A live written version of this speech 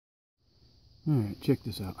Alright, check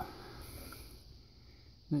this out.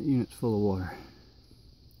 That unit's full of water.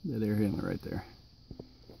 That air handler right there.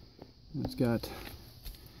 And it's got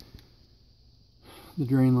the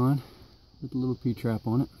drain line with the little P-trap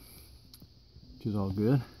on it, which is all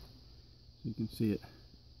good. So you can see it.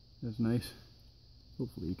 That's nice.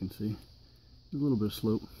 Hopefully you can see. There's a little bit of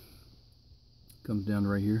slope. Comes down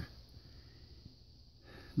right here.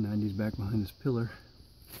 90's back behind this pillar.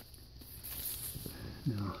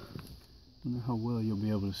 Now, I don't know how well you'll be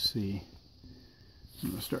able to see. I'm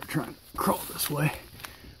going to start trying to crawl this way.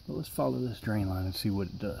 But let's follow this drain line and see what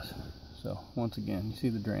it does. So, once again, you see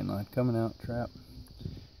the drain line coming out, trap,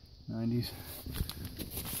 90's.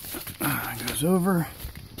 Goes over.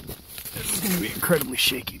 This is going to be incredibly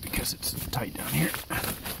shaky because it's tight down here.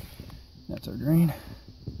 That's our drain.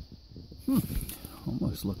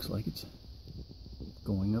 Almost looks like it's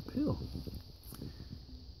going uphill.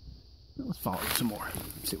 Now let's follow it some more,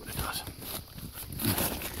 see what it does.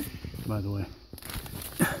 By the way,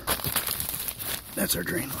 that's our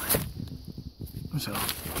drain line. So,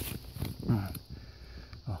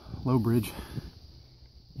 low bridge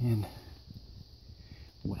and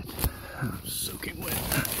wet. Soaking wet.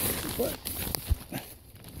 But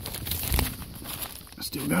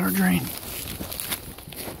still got our drain.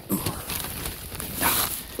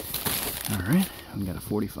 Alright, we got a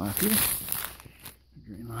 45 here. The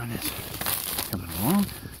drain line is coming along.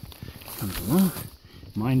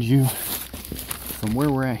 Mind you, from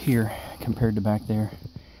where we're at here compared to back there,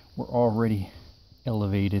 we're already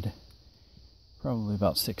elevated probably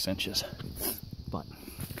about 6 inches. But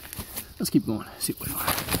let's keep going, see what we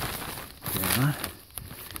find. Drain line,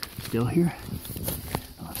 still here.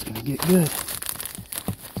 Oh, it's gonna get good.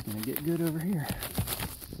 It's gonna get good over here.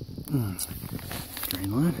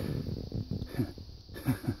 Drain line.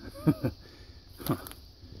 Huh.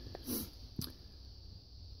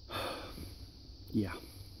 Yeah,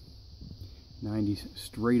 90's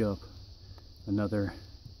straight up, another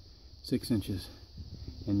 6 inches,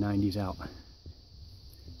 and 90's out.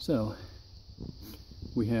 So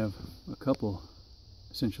we have a couple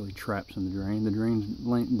essentially traps in the drain.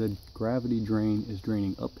 The gravity drain is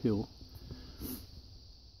draining uphill,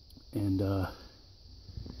 and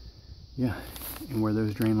yeah, and where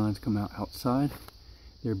those drain lines come out outside,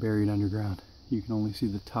 they're buried underground. You can only see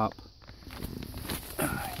the top.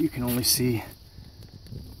 You can only see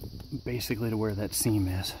basically to where that seam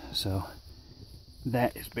is. So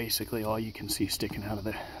that is basically all you can see sticking out of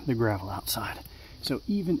the gravel outside. So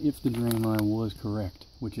even if the drain line was correct,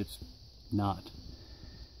 which it's not,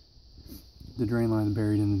 the drain line is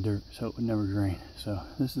buried in the dirt, so it would never drain. So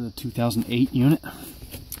this is a 2008 unit.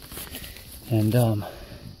 And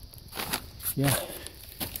yeah,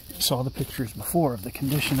 saw the pictures before of the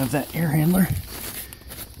condition of that air handler.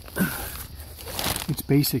 It's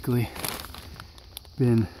basically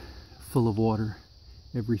been full of water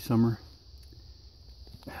every summer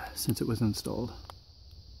since it was installed,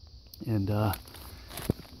 and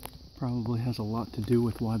probably has a lot to do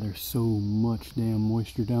with why there's so much damn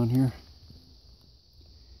moisture down here.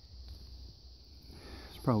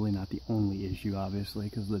 It's probably not the only issue, obviously,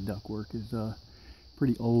 because the ductwork is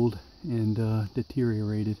pretty old and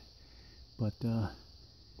deteriorated. But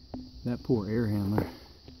that poor air handler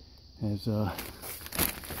has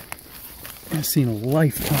seen a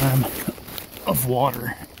lifetime of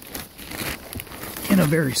water in a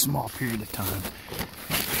very small period of time.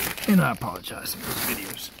 And I apologize if this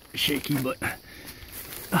video's shaky, but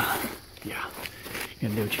yeah, you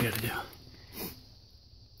gotta do what you gotta do.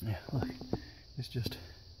 Yeah, look, it's just,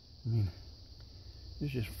 I mean,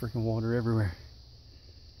 there's just freaking water everywhere.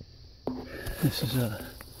 This is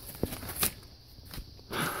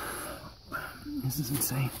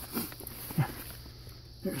insane.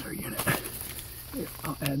 There's our unit. Here,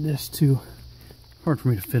 I'll add this to, hard for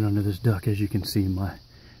me to fit under this duct, as you can see my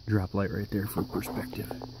drop light right there for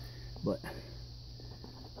perspective. But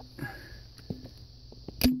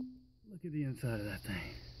look at the inside of that thing.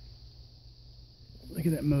 Look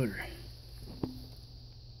at that motor.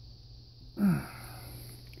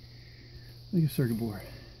 Look at circuit board.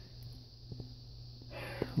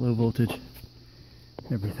 Low voltage,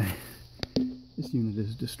 everything. This unit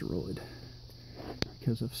is destroyed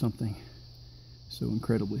because of something so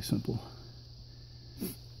incredibly simple.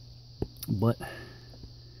 But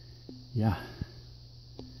yeah,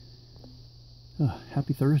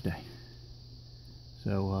 happy Thursday.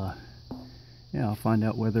 So yeah, I'll find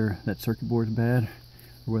out whether that circuit board is bad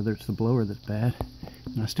or whether it's the blower that's bad,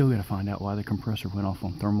 and I still got to find out why the compressor went off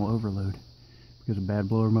on thermal overload, because a bad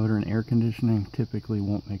blower motor and air conditioning typically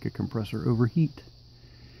won't make a compressor overheat.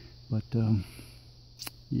 But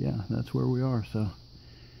yeah, that's where we are. So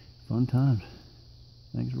if Fun times.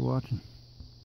 Thanks for watching.